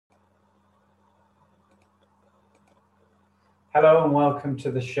Hello and welcome to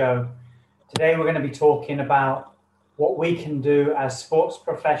the show. Today we're going to be talking about what we can do as sports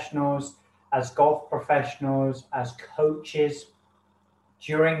professionals, as golf professionals, as coaches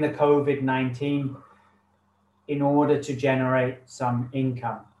during the COVID-19 in order to generate some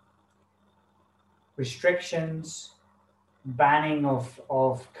income. Restrictions, banning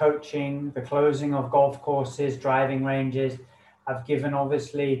of coaching, the closing of golf courses, driving ranges have given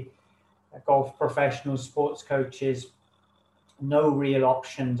obviously golf professionals, sports coaches, no real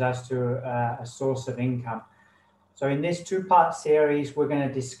options as to a source of income. So in this two-part series, we're going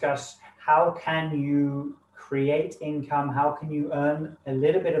to discuss how can you create income, how can you earn a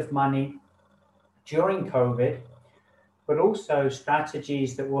little bit of money during COVID, but also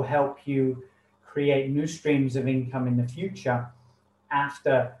strategies that will help you create new streams of income in the future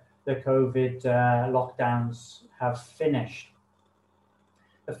after the COVID lockdowns have finished.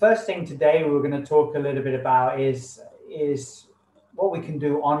 The first thing today we're going to talk a little bit about is what we can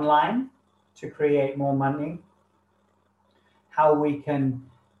do online to create more money, how we can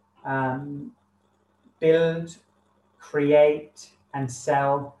build, create, and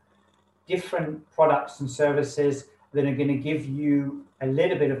sell different products and services that are going to give you a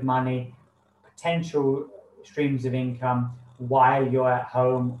little bit of money, potential streams of income while you're at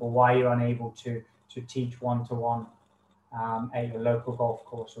home or while you're unable to teach one-to-one at your local golf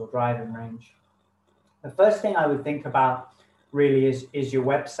course or driving range. The first thing I would think about really is your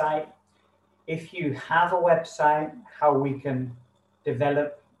website. If you have a website, how we can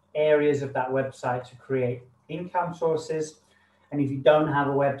develop areas of that website to create income sources. And if you don't have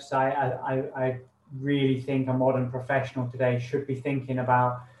a website, I really think a modern professional today should be thinking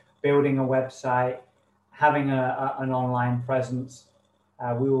about building a website, having an online presence.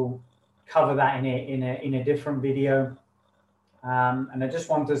 We will cover that in a different video. And I just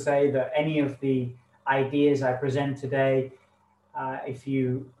want to say that any of the ideas I present today, if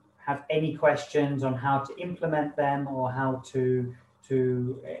you have any questions on how to implement them or how to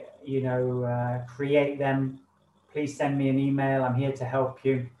create them, please send me an email. I'm here to help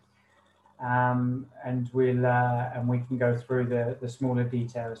you, and we can go through the smaller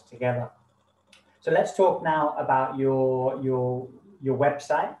details together. So let's talk now about your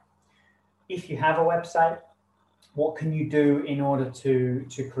website. If you have a website, what can you do in order to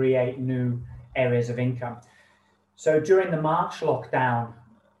create new areas of income? So during the March lockdown,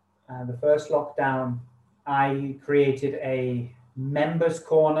 the first lockdown, I created a members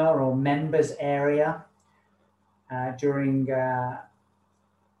corner or members area during a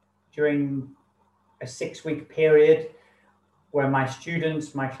 6-week period where my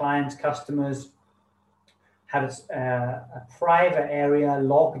students, my clients, customers had a private area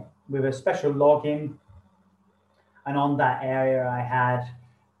with a special login. And on that area, I had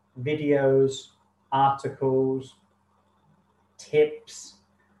videos, articles, tips,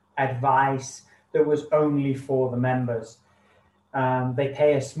 advice that was only for the members. They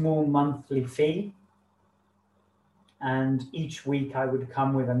pay a small monthly fee. And each week I would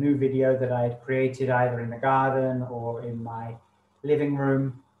come with a new video that I had created either in the garden or in my living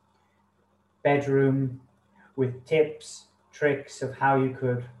room, bedroom, with tips, tricks of how you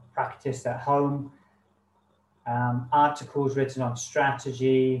could practice at home. Articles written on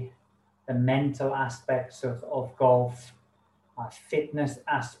strategy, the mental aspects of golf, fitness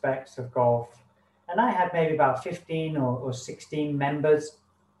aspects of golf. And I had maybe about 15 or 16 members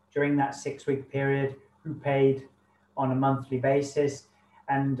during that 6-week period who paid on a monthly basis.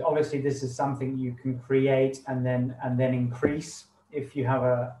 And obviously this is something you can create and then increase if you have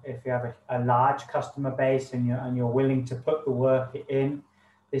a large customer base and you're willing to put the work in.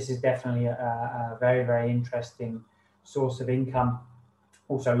 This is definitely a very, very interesting source of income,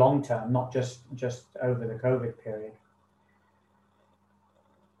 also long-term, not just over the COVID period.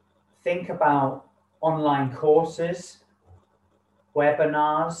 Think about online courses,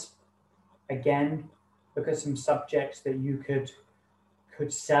 webinars. Again, look at some subjects that you could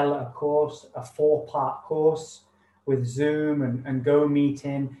sell a course, a 4-part course with Zoom and Go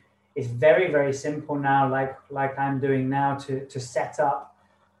Meeting. It's very, very simple now, like I'm doing now, to set up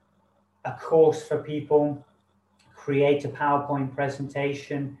a course for people, create a PowerPoint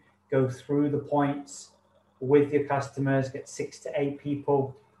presentation, go through the points with your customers, get 6 to 8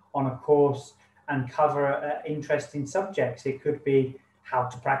 people on a course and cover interesting subjects. It could be how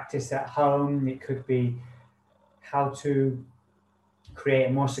to practice at home. It could be how to create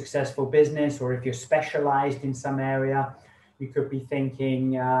a more successful business, or if you're specialized in some area, you could be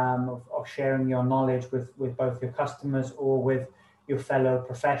thinking of sharing your knowledge with both your customers or with your fellow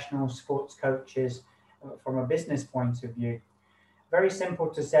professionals, sports coaches, from a business point of view. Very simple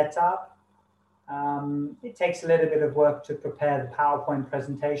to set up. It takes a little bit of work to prepare the PowerPoint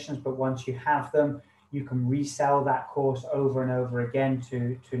presentations, but once you have them, you can resell that course over and over again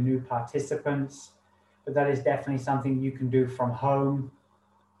to new participants. But that is definitely something you can do from home.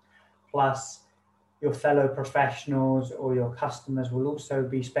 Plus, your fellow professionals or your customers will also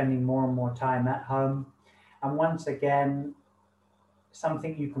be spending more and more time at home. And once again,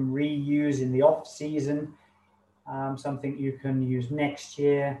 something you can reuse in the off season, something you can use next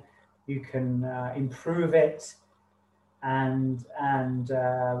year. You can improve it, and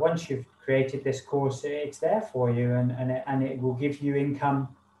once you've created this course, it's there for you, and it will give you income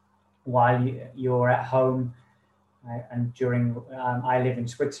while you're at home. And during I live in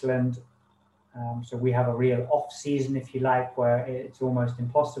Switzerland, so we have a real off season, if you like, where it's almost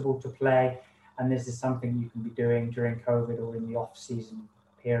impossible to play, and this is something you can be doing during COVID or in the off season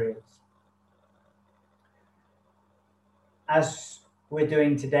periods. As we're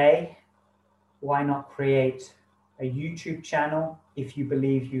doing today, why not create a YouTube channel if you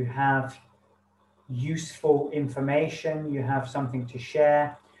believe you have useful information, you have something to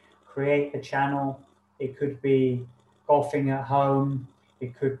share? Create a channel. It could be golfing at home,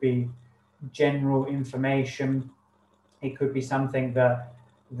 it could be general information, it could be something that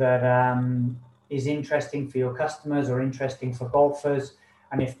is interesting for your customers or interesting for golfers.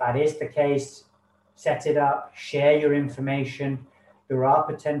 And if that is the case, set it up, share your information. There are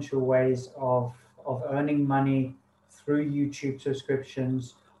potential ways of earning money through YouTube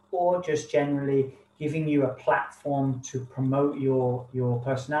subscriptions, or just generally giving you a platform to promote your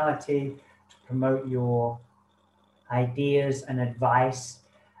personality, to promote your ideas and advice.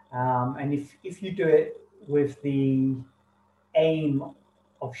 And if you do it with the aim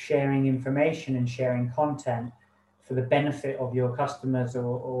of sharing information and sharing content for the benefit of your customers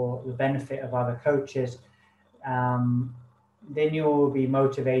or the benefit of other coaches, then you will be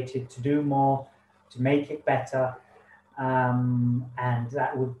motivated to do more, to make it better, and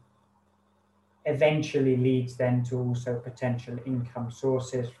that would eventually leads then to also potential income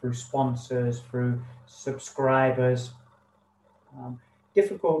sources through sponsors, through subscribers.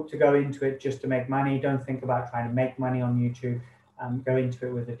 Difficult to go into it just to make money. Don't think about trying to make money on YouTube. Go into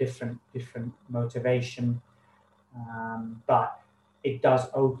it with a different motivation. But it does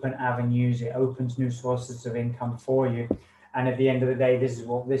open avenues. It opens new sources of income for you. And at the end of the day, this is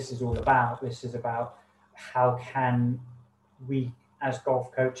what this is all about. This is about how can we, as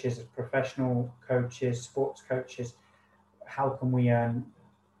golf coaches, as professional coaches, sports coaches, how can we earn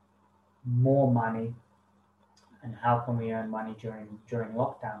more money, and how can we earn money during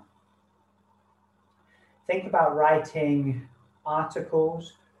lockdown? Think about writing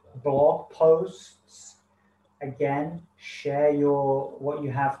articles, blog posts. Again, share what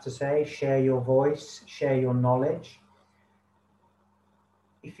you have to say, share your voice, share your knowledge.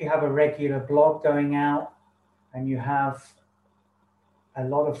 If you have a regular blog going out and you have a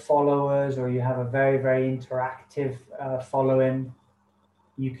lot of followers, or you have a very, very interactive following,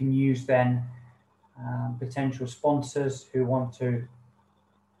 you can use then potential sponsors who want to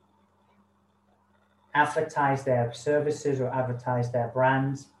advertise their services or advertise their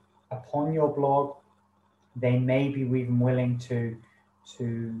brands upon your blog. They may be even willing to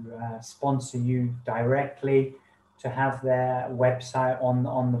sponsor you directly, to have their website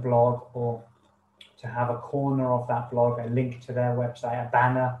on the blog, or to have a corner of that blog, a link to their website, a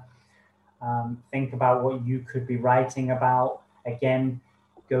banner. Think about what you could be writing about. Again,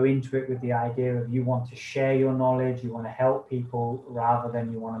 go into it with the idea of you want to share your knowledge, you want to help people rather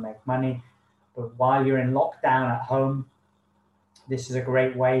than you want to make money. But while you're in lockdown at home, this is a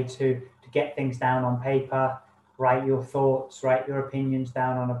great way to get things down on paper, write your thoughts, write your opinions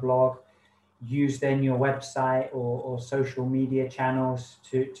down on a blog, use then your website or social media channels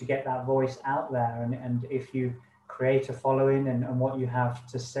to get that voice out there. And if you create a following and what you have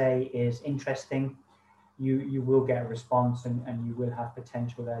to say is interesting, you will get a response, and you will have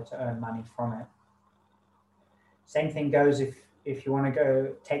potential there to earn money from it. Same thing goes if you want to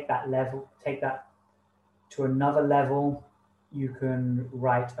go take that to another level. You can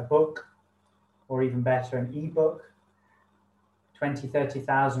write a book, or even better, an ebook,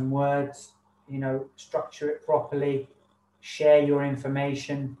 20,000-30,000 words. Structure it properly, share your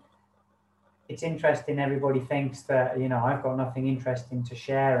information. It's interesting, everybody thinks that, I've got nothing interesting to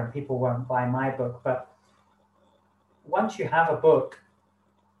share and people won't buy my book. But once you have a book,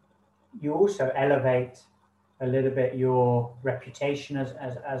 you also elevate a little bit your reputation as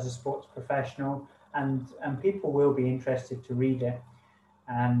a sports professional, and people will be interested to read it.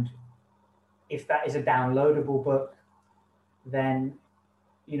 And if that is a downloadable book, then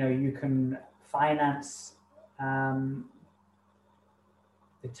you can finance the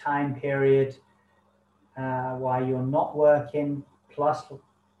time period while you're not working, plus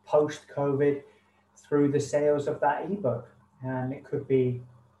post-COVID, through the sales of that ebook. And it could be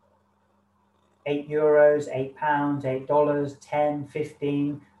 €8, £8, $8, 10,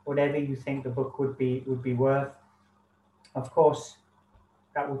 15, whatever you think the book would be worth. Of course,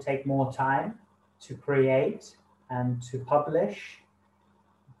 that will take more time to create and to publish,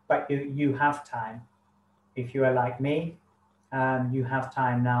 but you have time. If you are like me, you have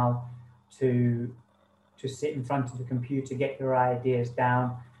time now to sit in front of the computer, get your ideas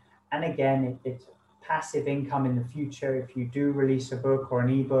down. And again, it's passive income in the future. If you do release a book or an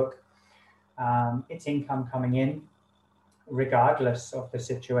ebook, it's income coming in regardless of the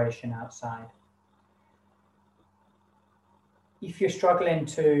situation outside. If you're struggling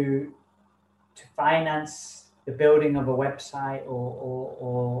to finance the building of a website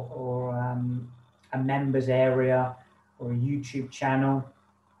or a members area or a YouTube channel,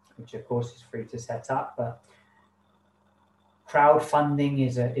 which of course is free to set up, but crowdfunding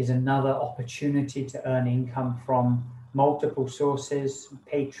is another opportunity to earn income from multiple sources,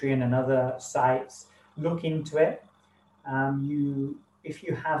 Patreon and other sites. Look into it. If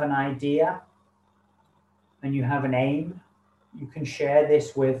you have an idea and you have an aim, you can share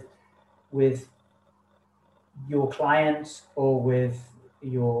this with your clients or with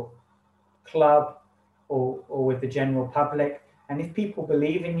your club or with the general public. And if people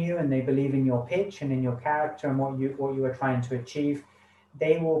believe in you and they believe in your pitch and in your character and what you are trying to achieve,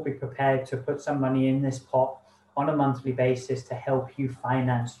 they will be prepared to put some money in this pot on a monthly basis to help you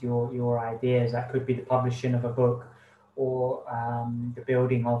finance your ideas. That could be the publishing of a book or the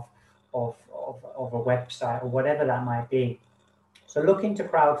building of a website or whatever that might be. So look into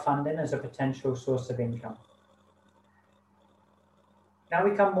crowdfunding as a potential source of income. Now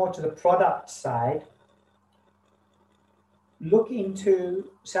we come more to the product side. Look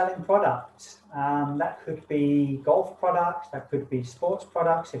into selling products. That could be golf products, that could be sports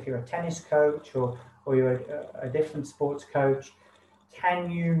products. If you're a tennis coach or you're a different sports coach,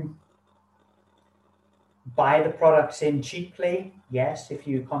 can you buy the products in cheaply? Yes, if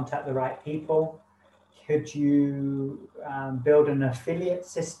you contact the right people. Could you build an affiliate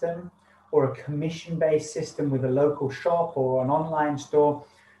system or a commission-based system with a local shop or an online store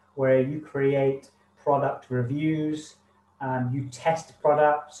where you create product reviews, you test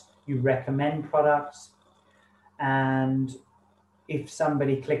products, you recommend products, and if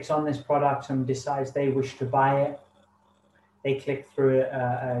somebody clicks on this product and decides they wish to buy it, they click through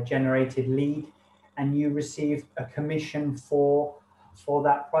a generated lead and you receive a commission for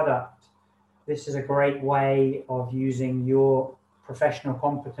that product. This is a great way of using your professional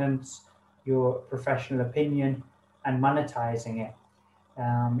competence, your professional opinion, and monetizing it.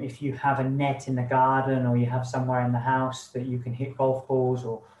 If you have a net in the garden or you have somewhere in the house that you can hit golf balls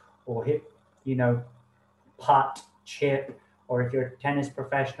or hit, putt, chip, or if you're a tennis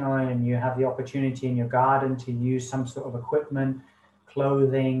professional and you have the opportunity in your garden to use some sort of equipment,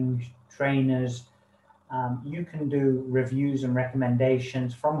 clothing, trainers, you can do reviews and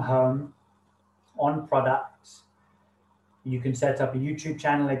recommendations from home on products. You can set up a YouTube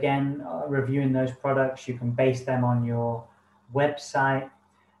channel again, reviewing those products. You can base them on your website,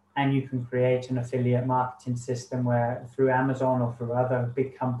 and you can create an affiliate marketing system where through Amazon or through other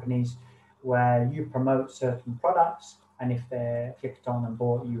big companies where you promote certain products, and if they're clicked on and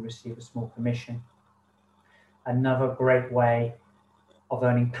bought, you receive a small commission. Another great way of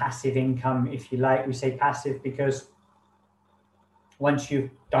earning passive income, if you like. We say passive because once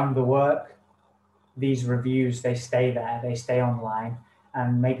you've done the work, these reviews, they stay there, they stay online,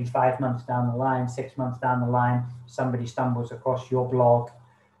 and maybe 5 months down the line, 6 months down the line, somebody stumbles across your blog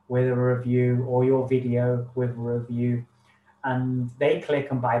with a review or your video with a review, and they click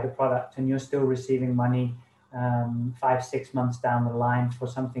and buy the product, and you're still receiving money 5, 6 months down the line for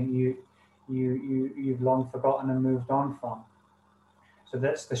something you've long forgotten and moved on from. So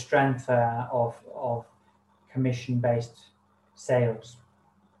that's the strength of commission-based sales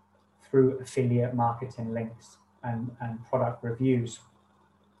through affiliate marketing links and product reviews.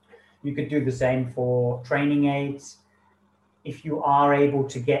 You could do the same for training aids. If you are able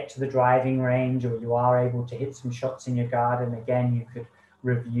to get to the driving range or you are able to hit some shots in your garden, again, you could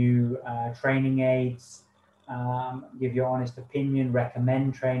review training aids, give your honest opinion,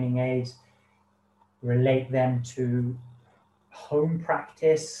 recommend training aids, relate them to home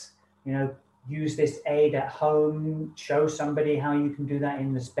practice, use this aid at home, show somebody how you can do that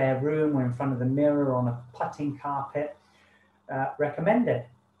in the spare room or in front of the mirror or on a putting carpet, recommend it.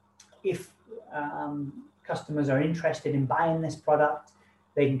 If customers are interested in buying this product,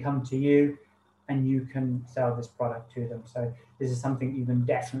 they can come to you and you can sell this product to them. So this is something you can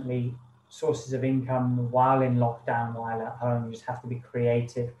definitely sources of income while in lockdown, while at home. You just have to be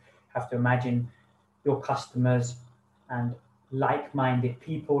creative, have to imagine your customers and like-minded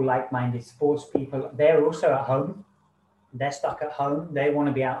people, like-minded sports people. They're also at home. They're stuck at home. They want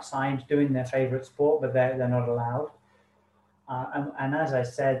to be outside doing their favorite sport, but they're not allowed. And as I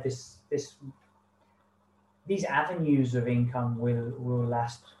said, these avenues of income will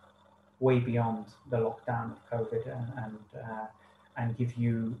last way beyond the lockdown of COVID and give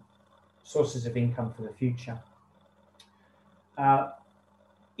you sources of income for the future.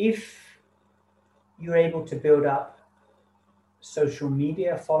 If you're able to build up social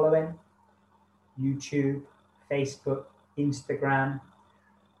media following, YouTube, Facebook, Instagram,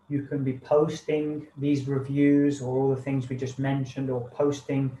 you can be posting these reviews or all the things we just mentioned, or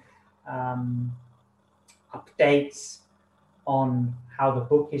posting updates on how the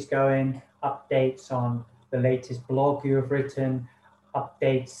book is going, updates on the latest blog you have written,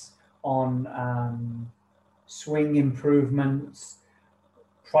 updates on swing improvements,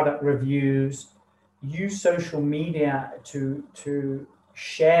 product reviews. Use social media to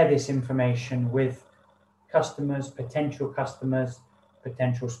share this information with customers, potential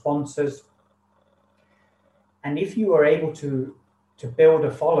sponsors. And if you are able to build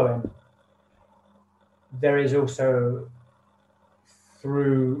a following, there is also,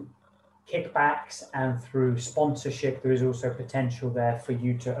 through kickbacks and through sponsorship, there is also potential there for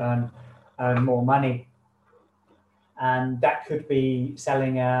you to earn more money. And that could be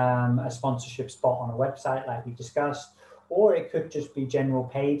selling a sponsorship spot on a website like we discussed, or it could just be general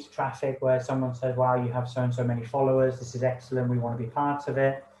paid traffic where someone says, wow, you have so and so many followers, this is excellent, we want to be part of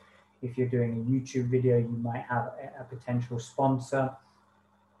it. If you're doing a YouTube video, you might have a potential sponsor.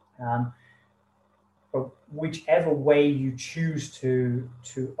 But whichever way you choose to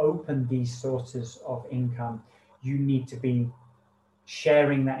open these sources of income, you need to be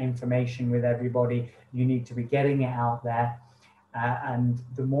sharing that information with everybody. You need to be getting it out there. And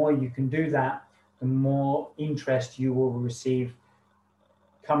the more you can do that, the more interest you will receive.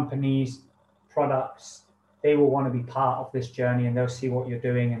 Companies, products, they will want to be part of this journey, and they'll see what you're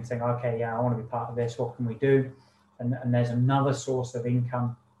doing and saying, okay, yeah, I want to be part of this. What can we do? And there's another source of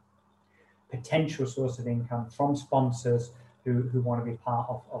income, potential source of income from sponsors who want to be part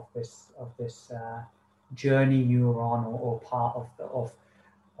of this journey you are on, or part of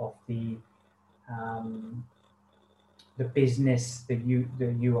the business that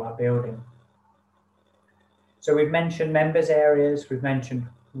you are building. So we've mentioned members areas, we've mentioned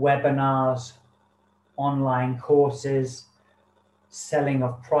webinars, online courses, selling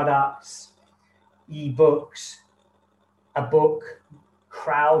of products, ebooks, a book,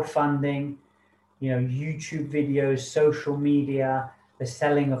 crowdfunding, YouTube videos, social media, the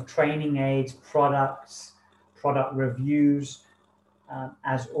selling of training aids, products, product reviews,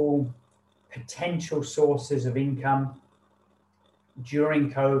 as all potential sources of income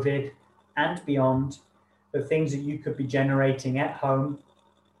during COVID and beyond, the things that you could be generating at home.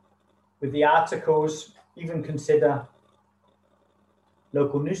 With the articles, even consider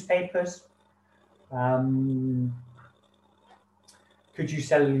local newspapers. Could you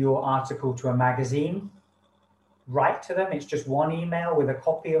sell your article to a magazine? Write to them. It's just one email with a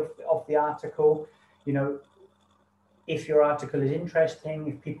copy of the article. If your article is interesting,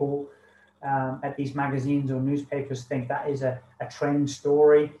 if people at these magazines or newspapers think that is a trend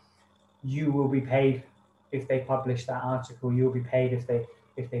story, you will be paid if they publish that article. You'll be paid if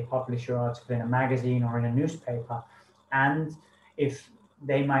they publish your article in a magazine or in a newspaper. And if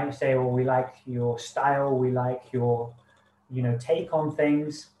they might say, well, we like your style, we like your take on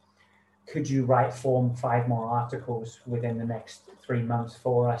things, could you write 5 more articles within the next 3 months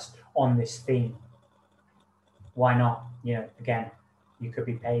for us on this theme? Why not? Again, you could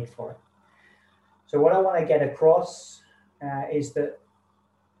be paid for it. So what I want to get across is that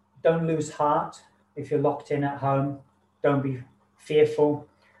don't lose heart if you're locked in at home. Don't be fearful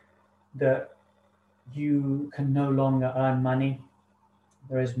that you can no longer earn money.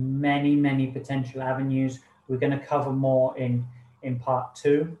 There is many potential avenues. We're going to cover more in part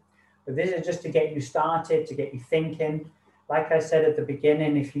 2. But this is just to get you started, to get you thinking. Like I said at the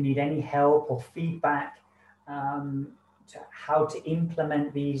beginning, if you need any help or feedback to how to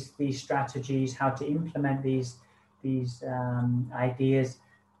implement these strategies, how to implement these ideas,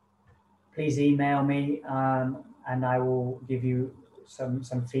 please email me and I will give you some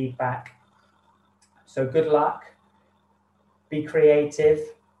feedback. So good luck. Be creative,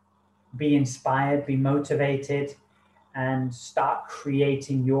 be inspired, be motivated, and start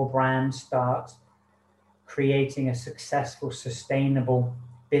creating your brand, start creating a successful, sustainable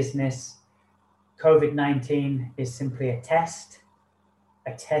business. COVID-19 is simply a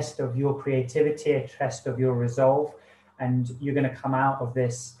a test of your creativity, a test of your resolve, and you're going to come out of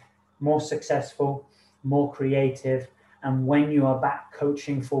this more successful, more creative. And when you are back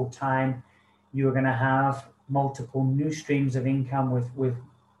coaching full time, you're going to have multiple new streams of income with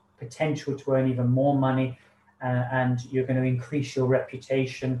potential to earn even more money, and you're going to increase your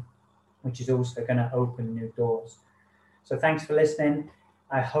reputation, which is also going to open new doors. So thanks for listening.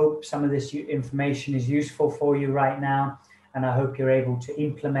 I hope some of this information is useful for you right now, and I hope you're able to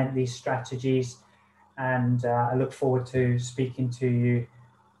implement these strategies, and I look forward to speaking to you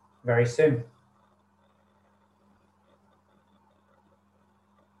very soon.